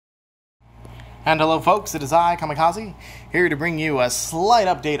And hello folks, it is I, Kamikaze, here to bring you a slight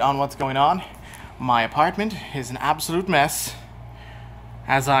update on what's going on. My apartment is an absolute mess,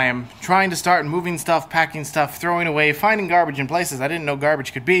 as I am trying to start moving stuff, packing stuff, throwing away, finding garbage in places I didn't know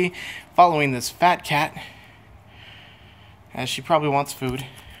garbage could be, following this fat cat, as she probably wants food.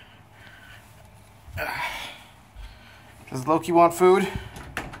 Does Loki want food?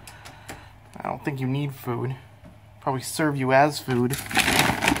 I don't think you need food. Probably serve you as food.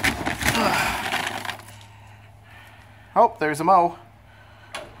 Oh, there's a Mo.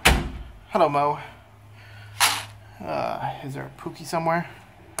 Hello, Mo. Is there a Pookie somewhere?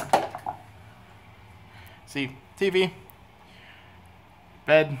 See, TV,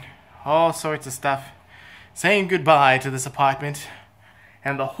 bed, all sorts of stuff. Saying goodbye to this apartment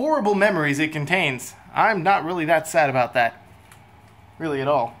and the horrible memories it contains. I'm not really that sad about that. Really at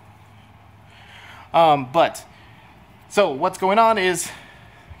all. So what's going on is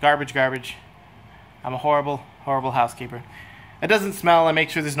garbage. I'm a horrible housekeeper. It doesn't smell. I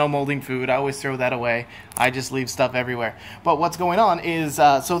make sure there's no molding food. I always throw that away. I just leave stuff everywhere. But what's going on is,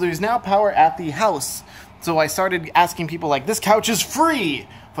 so there's now power at the house. So I started asking people like, this couch is free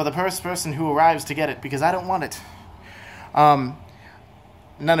for the first person who arrives to get it, because I don't want it.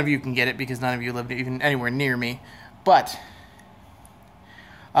 None of you can get it because none of you live even anywhere near me. But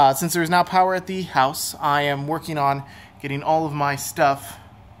since there's now power at the house, I am working on getting all of my stuff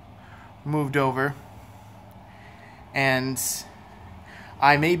moved over. And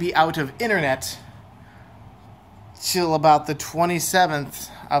I may be out of internet till about the 27th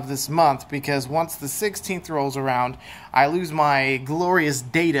of this month, because once the 16th rolls around, I lose my glorious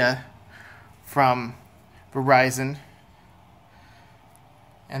data from Verizon.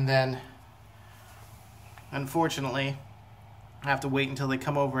 And then, unfortunately, I have to wait until they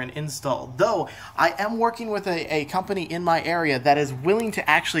come over and install. Though, I am working with a company in my area that is willing to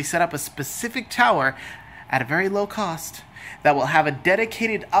actually set up a specific tower at a very low cost that will have a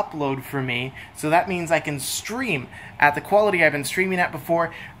dedicated upload for me. So that means I can stream at the quality I've been streaming at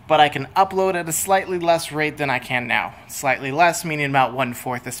before, but I can upload at a slightly less rate than I can now. Slightly less, meaning about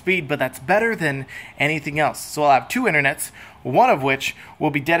 1/4 the speed, but that's better than anything else. So I'll have two internets, one of which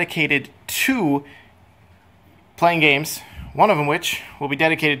will be dedicated to playing games, one of them which will be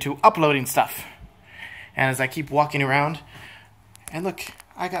dedicated to uploading stuff. And as I keep walking around, and look,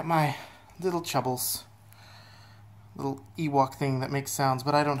 I got my little Chubbles. Little Ewok thing that makes sounds,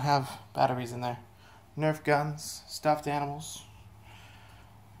 but I don't have batteries in there. Nerf guns, stuffed animals,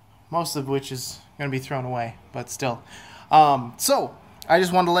 most of which is going to be thrown away, but still. So, I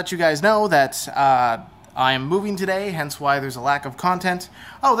just wanted to let you guys know that I am moving today, hence why there's a lack of content.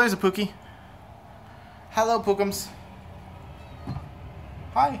 Oh, there's a Pookie. Hello, Pookums.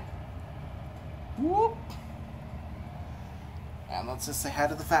 Hi. Whoop. And let's just say hi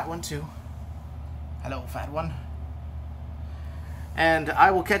to the fat one, too. Hello, fat one. And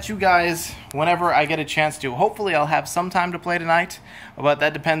I will catch you guys whenever I get a chance to. Hopefully I'll have some time to play tonight, but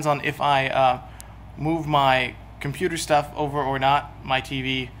that depends on if I move my computer stuff over or not, my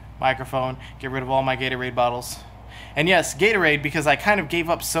TV, microphone, get rid of all my Gatorade bottles. And yes, Gatorade, because I kind of gave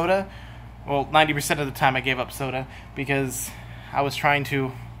up soda. Well, 90% of the time I gave up soda because I was trying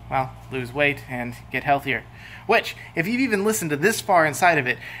to, well, lose weight and get healthier. Which, if you've even listened to this far inside of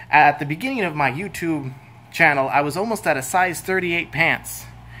it, at the beginning of my YouTube channel, I was almost at a size 38 pants,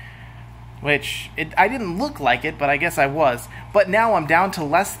 which I didn't look like it, but I guess I was. But now I'm down to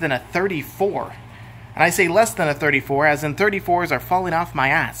less than a 34, and I say less than a 34 as in 34s are falling off my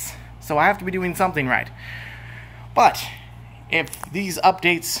ass, so I have to be doing something right. But if these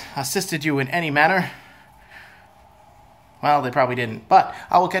updates assisted you in any manner, well, they probably didn't, but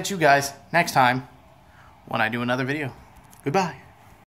I will catch you guys next time when I do another video. Goodbye.